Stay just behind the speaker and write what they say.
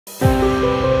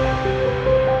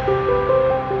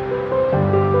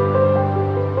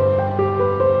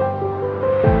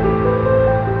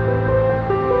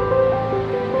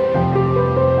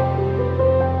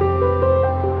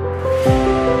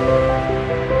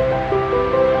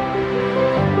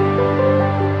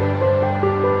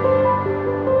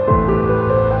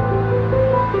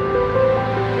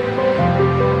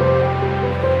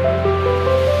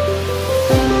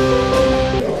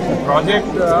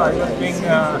I was being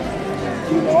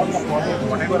all the projects,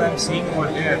 whatever I'm seeing over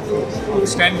there,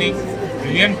 outstanding,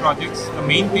 brilliant projects. The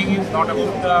main thing is not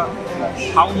about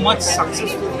how much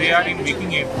successful they are in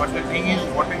making it, but the thing is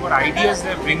whatever ideas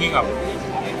they're bringing up.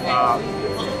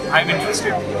 I'm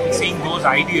interested in seeing those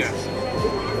ideas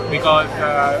because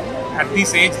at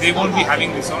this age they won't be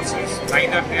having resources,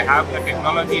 neither they have the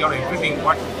technology or everything,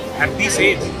 but at this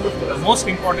age the most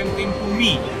important thing to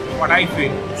me, what I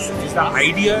feel, is the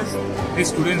ideas the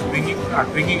students are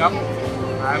bringing up.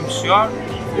 I'm sure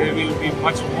they will be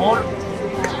much more,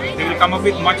 they will come up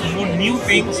with much more new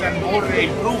things and more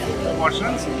improved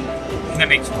versions in the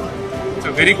next one. It's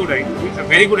a very good idea, it's a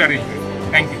very good arrangement.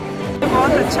 Thank you.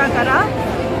 बहुत अच्छा करा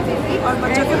और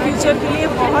बच्चों के future के लिए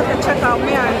बहुत अच्छा काम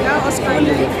में आएगा और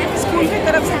स्कूल की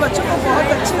तरफ से बच्चों को बहुत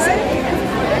अच्छे से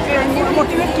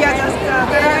मोटिवेट किया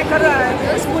कर रहा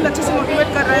है, स्कूल अच्छे से मोटिवेट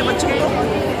कर रहा है बच्चों को,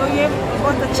 तो ये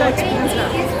बहुत अच्छा एक्सपीरियंस रहा।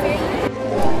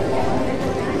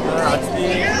 आज के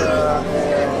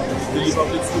Delhi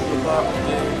public school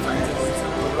science education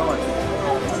programme আছে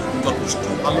যথেষ্ট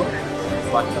ভালো,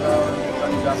 বাচ্চারা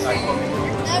যা কাজ করে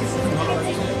ভালো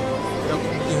লাগছে।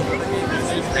 এরকম যদি হতে থাকে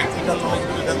টেকনিক্যাল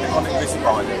নলেজগুলো এখান থেকে অনেক বেশি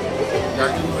পাওয়া যায়, যার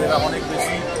জন্য এরা অনেক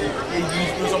বেশি এই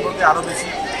জিনিসগুলো সম্পর্কে আরও বেশি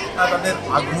তাদের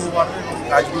আগ্রহ বাড়বে এবং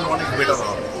কাজগুলো অনেক বেটার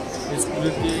হবে। এই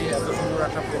স্কুলের যে এত সুন্দর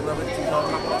একটা প্রোগ্রামের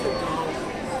চিন্তাভাবনা করার জন্য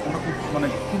আমরা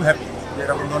খুব হ্যাপি যে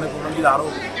এরকম ধরনের প্রোগ্রাম যদি আরও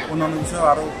অন্যান্য বিষয়ে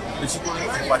আরও বেশি করে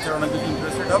বাচ্চারা অনেক বেশি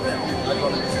ইন্টারেস্টেড হবে এবং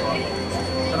অনেক বেশি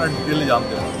তারা ডিটেলে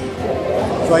জানতে পারবে।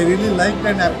 So I really like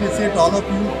and appreciate all of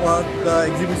you for the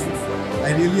exhibitions.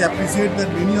 I really appreciate that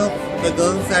many of the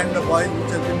girls and the boys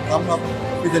which have been come up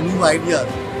with the new ideas,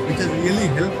 which has really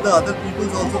helped the other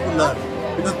peoples also to learn.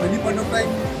 Because many point of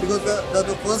time, because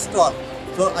the first stall,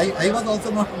 so I was also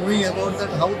not knowing about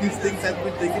that how these things have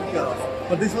been taken care of.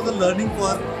 But this was a learning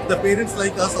for the parents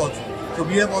like us also. So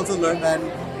we have also learned, and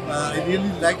I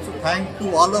really like to thank to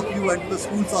all of you and to the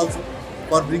schools also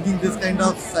for bringing this kind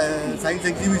of science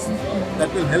exhibition that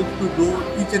will help to grow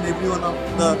each and every one of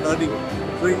the learning.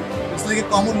 So it's like a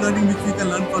common learning which we can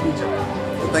learn from each other.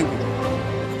 So thank you.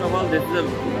 First of all, this is a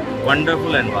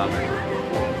wonderful environment.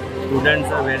 Students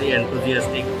are very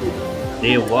enthusiastic.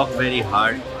 They work very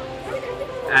hard,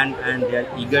 and they are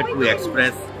eager to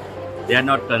express. They are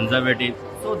not conservative.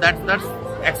 So that's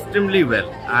extremely well.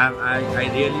 I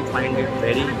really find it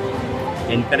very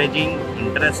encouraging,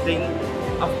 interesting.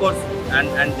 Of course,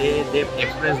 and they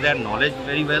express their knowledge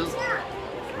very well.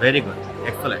 Very good,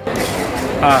 excellent.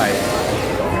 Hi,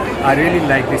 I really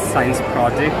like this science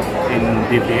project in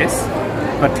DPS.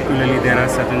 Particularly, there are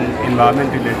certain environment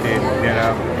related, there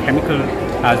are chemical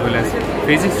as well as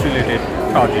physics related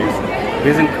projects.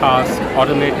 Resin cast,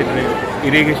 automated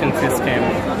irrigation system,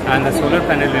 and the solar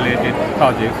panel related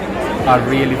projects are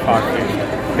really far-fetched.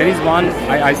 There is one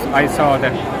I saw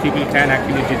that people can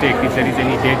actually detect if there is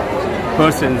any dead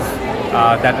persons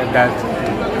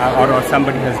or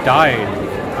somebody has died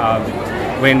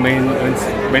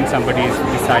when somebody is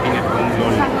residing at home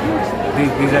alone.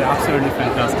 These are absolutely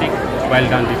fantastic. Well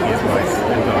done, DPS boys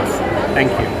and girls. Thank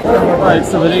you.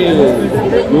 It's a very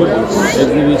good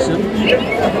exhibition.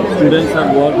 Students have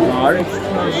worked hard.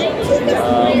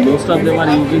 Most of them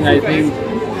are using, I think,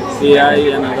 AI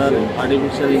and other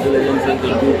artificial intelligence and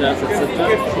computers, etc.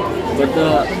 But the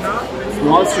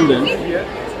small students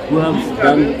who have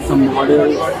done some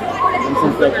models and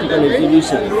some practical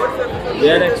exhibition, they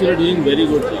are actually doing very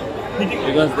good job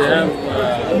because they have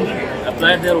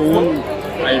applied their own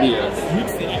ideas.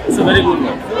 It's a very good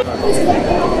one.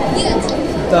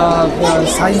 The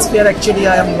science fair actually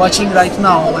I am watching right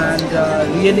now, and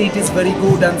really it is very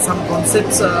good, and some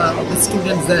concepts of the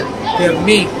students that they have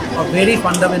made are very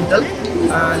fundamental,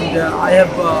 and I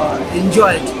have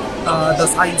enjoyed the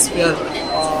science fair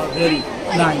very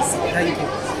nice. Thank you.